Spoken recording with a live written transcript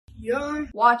You're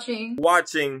watching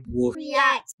Wolf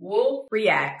Reacts. Wolf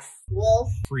Reacts.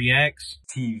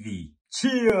 WolfReactsTV.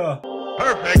 Cheer!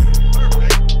 Perfect.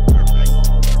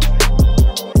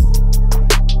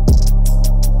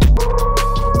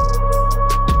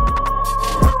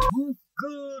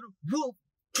 Good Wolf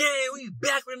gang, we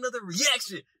back with another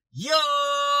reaction. Yo,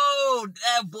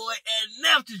 that boy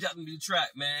NF just dropped a new track,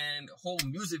 man. The whole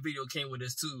music video came with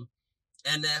this too.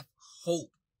 NF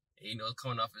Hope. You know,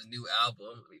 coming off his new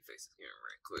album. Let me fix this camera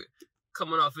right quick.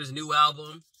 Coming off his new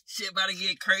album. Shit about to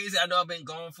get crazy. I know I've been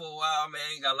gone for a while,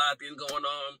 man. Got a lot of things going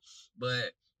on.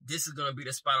 But this is gonna be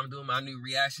the spot I'm doing my new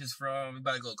reactions from. We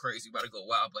about to go crazy. We about to go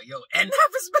wild. But yo, NF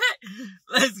is back.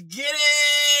 Let's get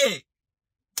it.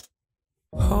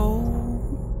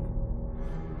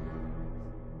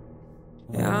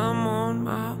 Yeah, I'm on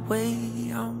my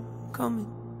way, I'm coming.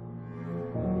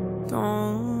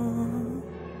 Don't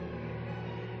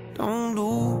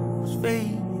lose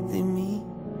faith in me.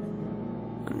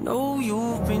 I know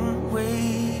you've been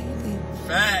waiting.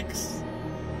 Facts.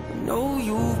 I know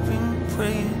you've been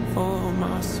praying for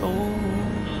my soul.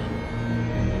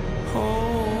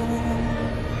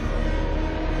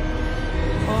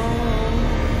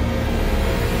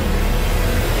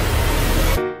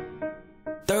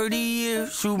 30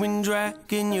 years you've been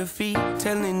dragging your feet,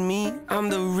 telling me I'm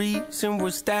the reason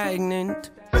we're stagnant.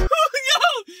 Yo,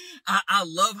 I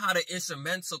love how the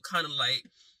instrumental kind of like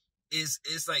is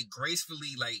like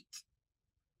gracefully like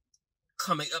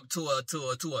coming up to a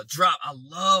drop. I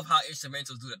love how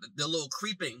instrumentals do that. The little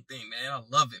creeping thing, man. I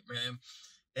love it, man.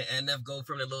 And NF go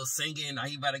from the little singing, now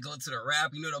he about to go to the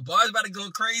rap. You know, the bars about to go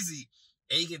crazy.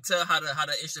 And you can tell how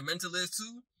the instrumental is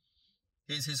too.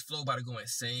 His flow about to go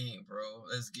insane, bro.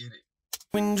 Let's get it.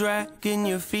 Been dragging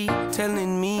your feet,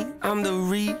 telling me I'm the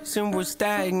reason we're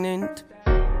stagnant.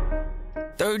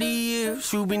 30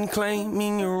 years you've been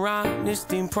claiming you're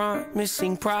honest and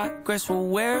promising progress. Well,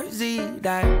 where is it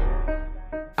at?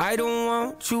 I don't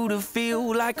want you to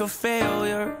feel like a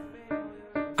failure.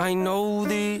 I know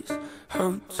this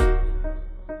hurts,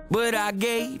 but I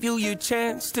gave you your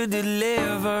chance to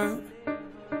deliver.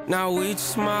 Now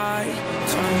it's my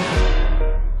turn.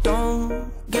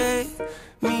 Don't get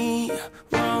me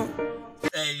wrong.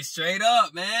 Hey, straight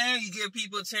up, man. You give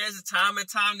people a chance time and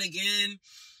time again.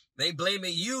 They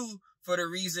blaming you for the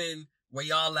reason where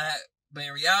y'all at. But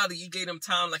in reality, you gave them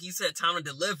time, like he said, time to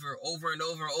deliver over and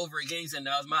over and over again. He said,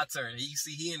 now it's my turn. And you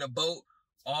see he in a boat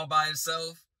all by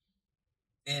himself.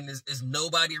 And there's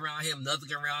nobody around him,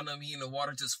 nothing around him. He in the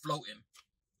water just floating.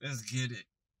 Let's get it.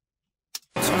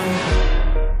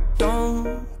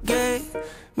 Don't get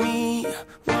me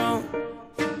wrong.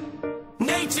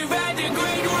 Nature had a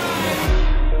great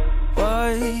run,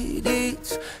 but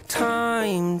it's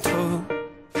time to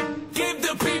give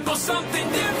the people something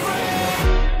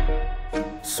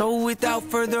different. So without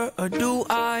further ado,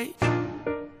 I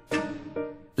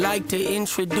like to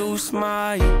introduce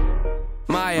my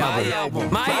album.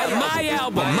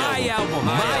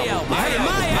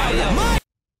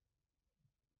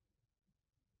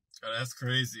 Oh, that's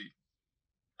crazy.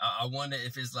 I wonder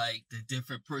if it's like the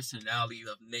different personalities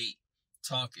of Nate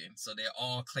talking. So they're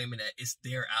all claiming that it's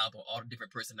their album, all the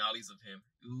different personalities of him.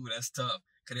 Ooh, that's tough.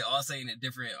 Cause they're all saying a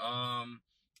different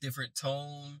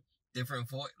tone, different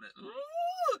voice.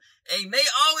 Ooh, hey,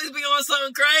 Nate always be on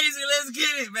something crazy. Let's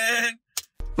get it, man.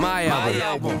 My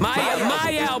album.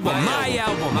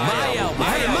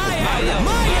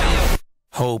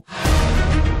 Hope.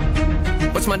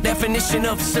 What's my definition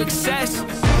of success?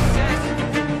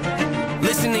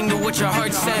 Listening to what your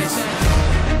heart says.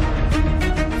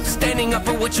 Standing up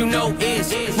for what you know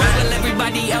is while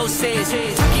everybody else is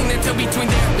tucking their tail between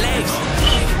their legs.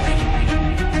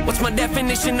 What's my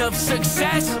definition of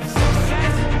success?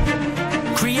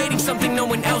 Creating something no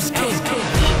one else can.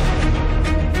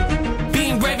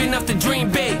 Being brave enough to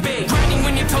dream big. Grinding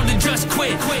when you're told to just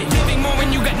quit. Giving more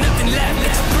when you got nothing left.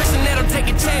 It's a person that'll take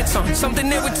a chance on something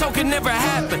they were told could never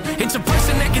happen. It's a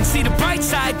person that can see the bright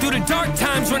side through the dark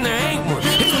times when there ain't one.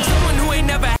 It's from someone who ain't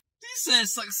never. He said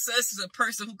success is a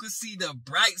person who could see the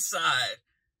bright side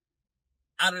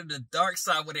out of the dark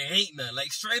side where there ain't none.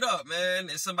 Like straight up, man.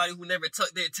 And somebody who never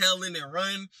tucked their tail in and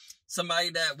run. Somebody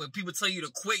that when people tell you to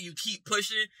quit, you keep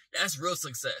pushing. That's real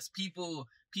success. People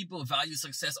value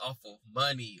success off of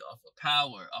money, off of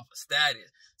power, off of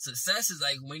status. Success is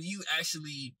like when you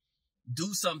actually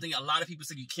do something a lot of people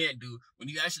say you can't do. When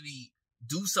you actually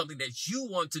do something that you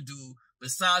want to do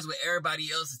besides what everybody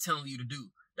else is telling you to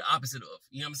do. The opposite of.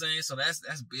 You know what I'm saying? So that's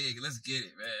big. Let's get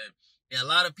it, man. And a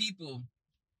lot of people,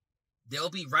 they'll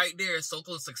be right there in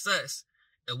so-called success.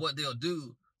 And what they'll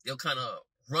do, they'll kind of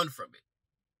run from it.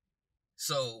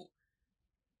 So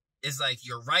it's like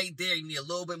you're right there. You need a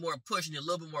little bit more push, you need a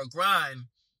little bit more grind,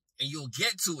 and you'll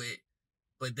get to it.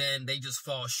 But then they just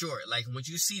fall short. Like when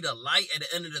you see the light at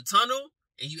the end of the tunnel,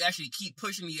 and you actually keep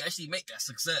pushing, you actually make that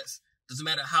success. Doesn't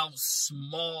matter how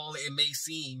small it may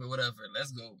seem or whatever.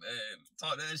 Let's go, man.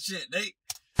 Talk that shit, Nate.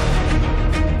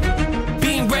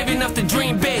 Being brave enough to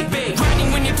dream big.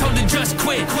 Grinding when you're told to just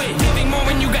quit. Giving more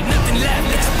when you got nothing left.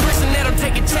 It's a person that'll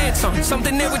take a chance on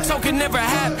something they were told could never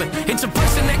happen. It's a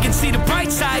person that can see the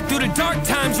bright side through the dark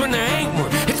times when there ain't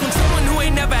one. It's when someone who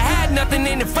ain't never had nothing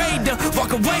ain't afraid to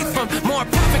walk away from more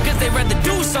profit because they'd rather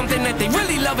do something that they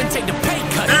really love and take the pay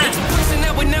cut. It's a person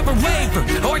that would never waver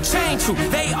or change who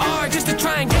they are just to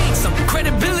try and gain some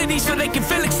credibility so they can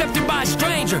feel accepted by a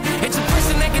stranger. It's a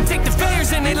person that can take the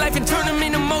failures in their life and turn them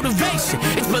into motivation.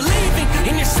 It's believing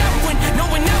in yourself when no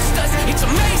one else does. It's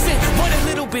amazing what a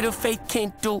little bit of faith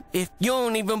can do. If you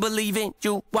don't even believe in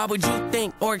you, why would you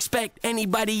think or expect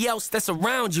anybody else that's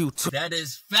around you to? That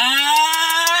is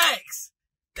facts.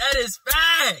 That is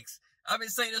facts. I've been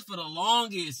saying this for the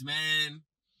longest, man.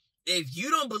 If you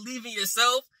don't believe in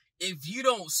yourself, if you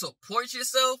don't support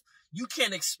yourself, you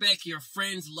can't expect your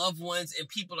friends, loved ones, and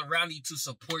people around you to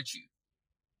support you.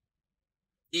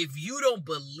 If you don't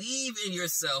believe in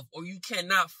yourself or you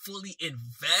cannot fully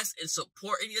invest and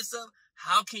support in yourself,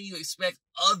 how can you expect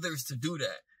others to do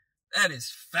that? That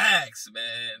is facts,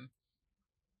 man.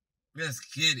 Let's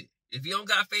get it. If you don't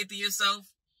got faith in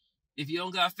yourself, if you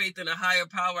don't got faith in a higher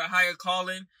power, a higher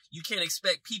calling, you can't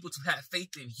expect people to have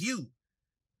faith in you.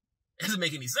 It doesn't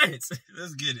make any sense.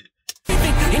 Let's get it.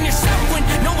 In yourself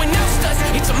when no one else does.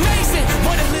 It's amazing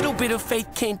what a little bit of faith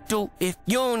can do. If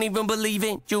you don't even believe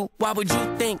in you, why would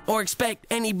you think or expect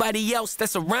anybody else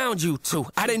that's around you to?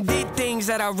 I done did things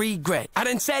that I regret. I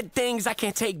done said things I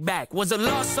can't take back. Was a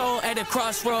lost soul at a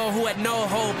crossroad who had no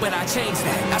hope, but I changed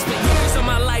that. I spent years of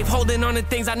my life holding on to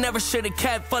things I never should have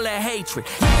kept, full of hatred.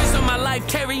 Years of my life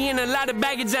carrying a lot of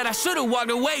baggage that I should have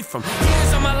walked away from.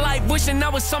 Years of my life wishing I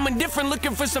was someone different,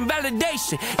 looking for some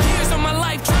validation. Years of my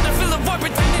life trying to fill a void,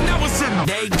 pretending I was in them.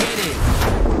 They get it.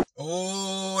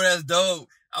 Oh, that's dope.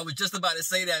 I was just about to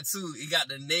say that too. You got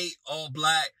the Nate all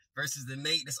black versus the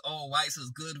Nate that's all white, so it's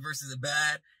good versus the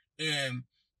bad. And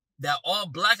that all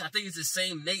black, I think it's the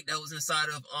same Nate that was inside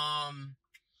of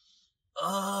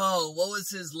oh, what was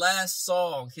his last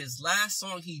song? His last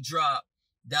song he dropped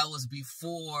that was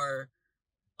before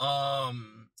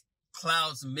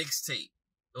Cloud's mixtape.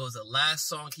 It was the last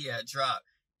song he had dropped.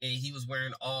 And he was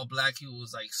wearing all black. He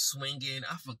was like swinging.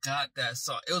 I forgot that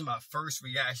song. It was my first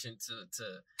reaction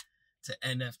to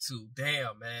NF2.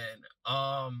 Damn, man.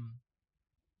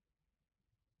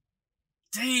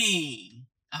 Dang.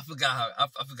 I forgot I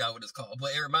forgot what it's called.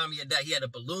 But it reminded me of that. He had the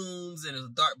balloons and it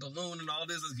was a dark balloon and all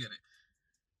this. Let's get it.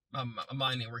 My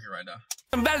mind ain't working right now.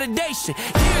 Validation.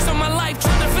 Years of my life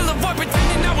trying to fill a void,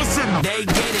 pretending I was in them. They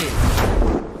get it.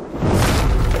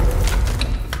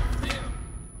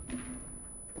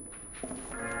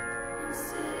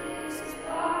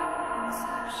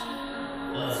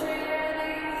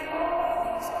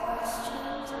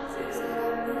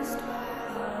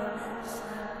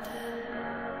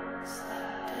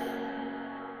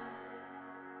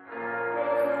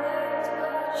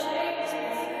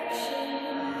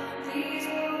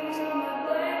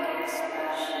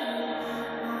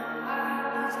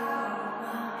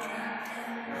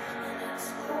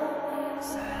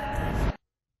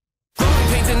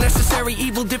 Necessary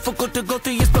evil, difficult to go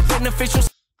through, yes, but beneficial.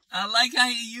 I like how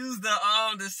he used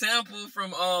the sample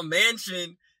from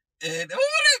Mansion, and that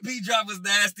beat drop was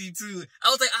nasty too. I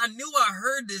was like, I knew I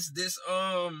heard this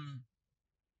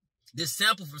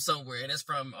sample from somewhere, and it's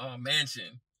from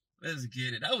Mansion. Let's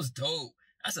get it. That was dope.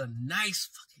 That's a nice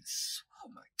fucking. Oh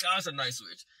my gosh, a nice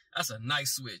switch. That's a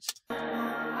nice switch.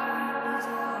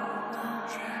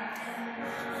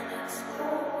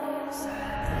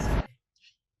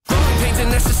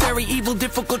 Necessary evil,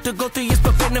 difficult to go through, yes,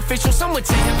 but beneficial. Some would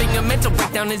say having a mental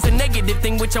breakdown is a negative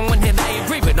thing, which on one hand I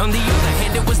agree, but on the other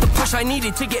hand it was the push I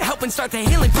needed to get help and start the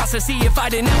healing process. See, if I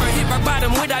didn't ever hit my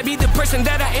bottom, would I be the person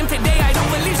that I am today? I don't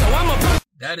believe so. I'm a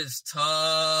That is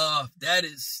tough. That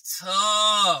is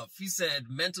tough. He said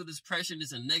mental depression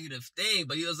is a negative thing,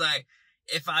 but he was like,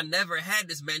 if I never had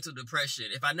this mental depression,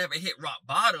 if I never hit rock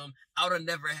bottom, I would have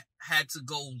never had to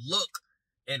go look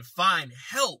and find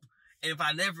help. And if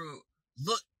I never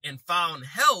looked and found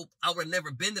help, I would have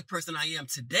never been the person I am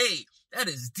today. That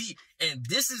is deep. And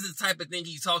this is the type of thing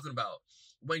he's talking about.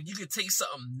 When you can take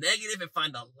something negative and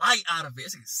find the light out of it.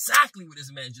 That's exactly what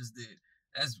this man just did.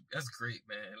 That's great,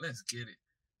 man. Let's get it.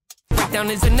 down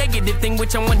is a negative thing,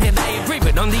 which on one hand I agree,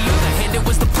 but on the other hand, it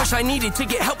was the push I needed to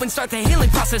get help and start the healing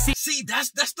process. See,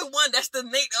 that's the one, that's the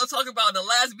Nate I was talking about in the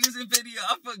last music video.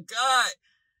 I forgot.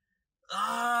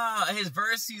 His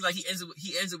verse, he ends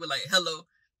it with like, hello.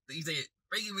 He said,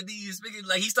 bring it with these,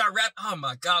 like he start rap. Oh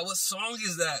my God, what song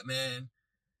is that, man?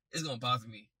 It's gonna bother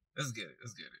me. Let's get it.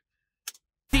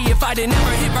 If I didn't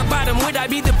ever hit my bottom, would I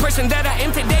be the person that I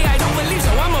am today? I don't believe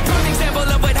so. I'm a prime example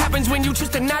of what happens when you choose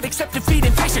to not accept defeat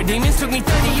and face your demons. Took me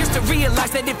 30 years to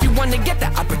realize that if you want to get the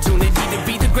opportunity to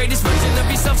be the greatest version of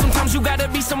yourself, sometimes you gotta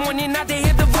be someone you're not to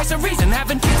hear the voice of reason.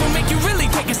 Having kids will make you really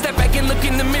take a step back and look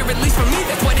in the mirror. At least for me,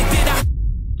 that's what it did.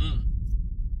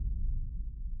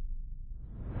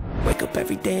 Wake up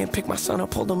every day and pick my son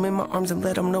up, hold him in my arms and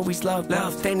let him know he's loved.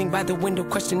 Standing by the window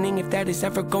questioning if that is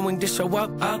ever going to show up.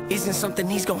 Isn't something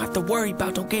he's gonna have to worry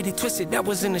about, don't get it twisted, that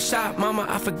was in the shop. Mama,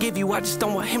 I forgive you, I just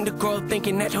don't want him to grow up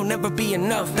thinking that he'll never be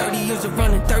enough. 30 years of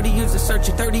running, 30 years of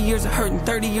searching, 30 years of hurting,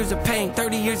 30 years of pain,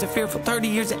 30 years of fearful, 30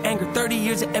 years of anger, 30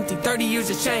 years of empty, 30 years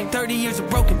of shame, 30 years of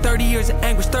broken, 30 years of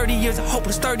anguish, 30 years of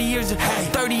hopeless, 30 years of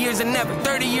hate, 30 years of never,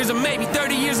 30 years of maybe,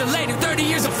 30 years of later, 30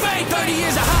 years of fate, 30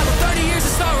 years of hollow, 30 years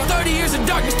of sorrow, 30 years of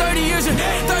darkness, 30 years of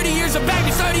 30 years of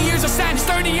baggage, 30 years of sadness,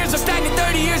 30 years of stagnant,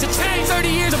 30 years of change, 30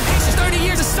 years of patience, 30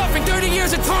 years of suffering, 30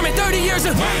 years of torment, 30 years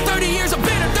of 30 years of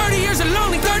bitter, 30 years of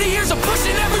lonely, 30 years of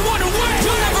pushing everyone away.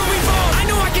 You'll never evolve. I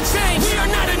know I can change. We are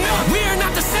not enough. We are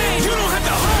not the same. You don't have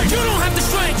the heart. You don't have the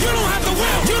strength. You don't have the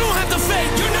will. You don't have the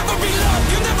faith. You'll never be loved.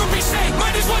 You'll never be safe.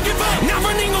 Might as well give up. Not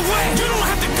running away. You don't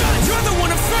have the guts. You're the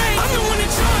one afraid. I'm the one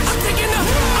in charge. I'm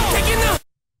taking the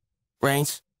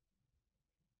reins.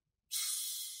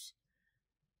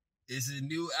 Is a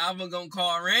new album gonna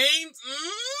call Rain?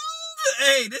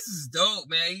 Hey, this is dope,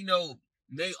 man. You know,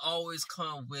 they always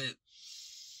come with,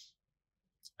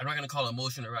 I'm not gonna call it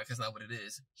emotional rap, because that's not what it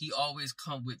is. He always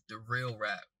come with the real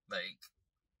rap, like,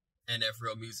 and that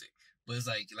real music. But it's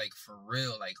like for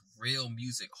real, like real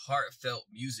music, heartfelt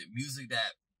music, music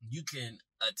that you can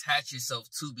attach yourself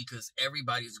to, because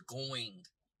everybody's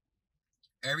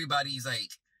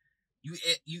like, you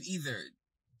either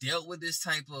dealt with this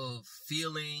type of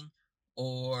feeling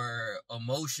or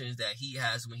emotions that he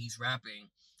has when he's rapping,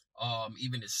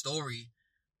 even his story,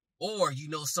 or you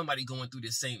know somebody going through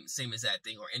the same exact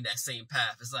thing or in that same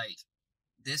path. It's like,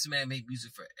 this man made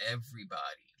music for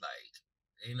everybody. Like,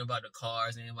 it ain't about the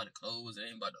cars, it ain't about the clothes, it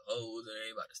ain't about the hoes, it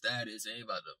ain't about the status, it ain't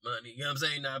about the money, you know what I'm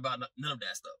saying? Not about none of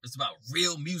that stuff. It's about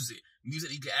real music, music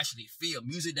that you can actually feel,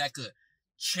 music that could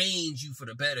change you for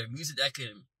the better, music that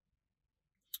can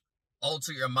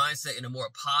alter your mindset in a more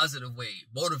positive way,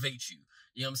 motivate you.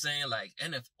 You know what I'm saying? Like,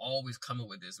 NF always coming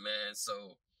with this, man.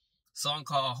 So, song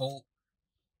called Hope.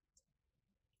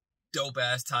 Dope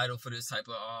ass title for this type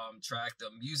of track. The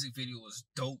music video was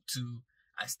dope too.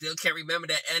 I still can't remember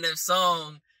that NF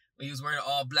song when he was wearing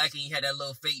all black and he had that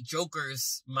little fake Joker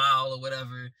smile or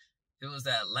whatever. It was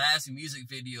that last music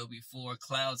video before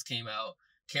Clouds came out.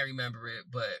 Can't remember it,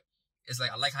 but it's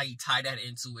like, I like how he tied that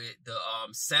into it. The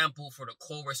sample for the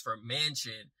chorus for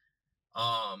Mansion,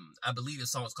 I believe the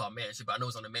song was called Mansion, but I know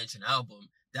it's on the Mansion album.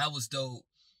 That was dope.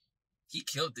 He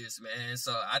killed this, man.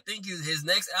 So I think his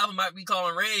next album might be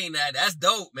called Rain. That's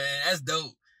dope, man. That's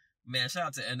dope. Man, shout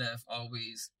out to NF,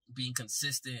 always being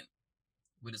consistent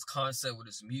with his concept, with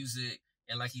his music.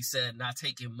 And like he said, not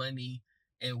taking money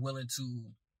and willing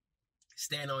to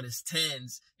stand on his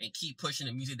tens and keep pushing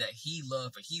the music that he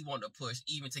loved and he wanted to push,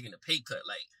 even taking a pay cut,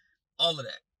 like all of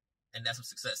that. And that's what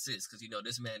success is, because, you know,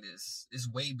 this man is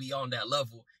way beyond that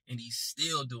level, and he's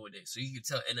still doing it. So you can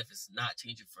tell NF is not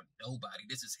changing for nobody.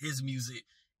 This is his music,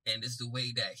 and it's the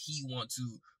way that he wants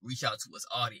to reach out to his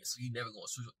audience. So he never going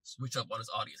to switch up on his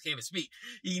audience. Can't even speak.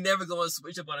 He never going to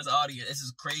switch up on his audience. This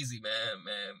is crazy, man.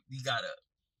 You gotta...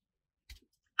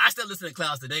 I still listen to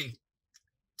Clouds today.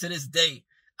 To this day.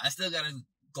 I still gotta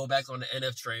go back on the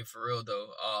NF train for real,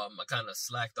 though. I kind of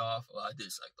slacked off. Well, I did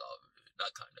slack off.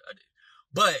 Not kind of. I did.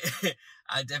 But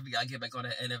I definitely got to get back on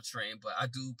that NF train. But I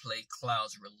do play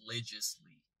Clouds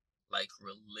religiously. Like,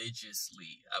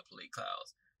 religiously, I play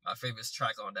Clouds. My favorite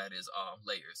track on that is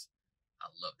Layers. I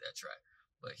love that track.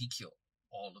 But he killed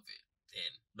all of it.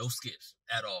 And no skips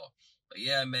at all. But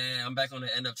yeah, man, I'm back on the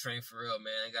NF train for real,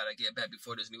 man. I got to get back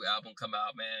before this new album come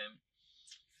out, man.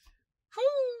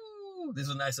 Whoo! This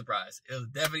was a nice surprise. It was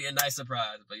definitely a nice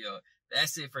surprise. But, yo,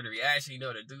 that's it for the reaction. You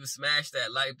know what to do. Smash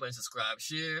that like button, subscribe,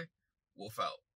 share. Wolf out.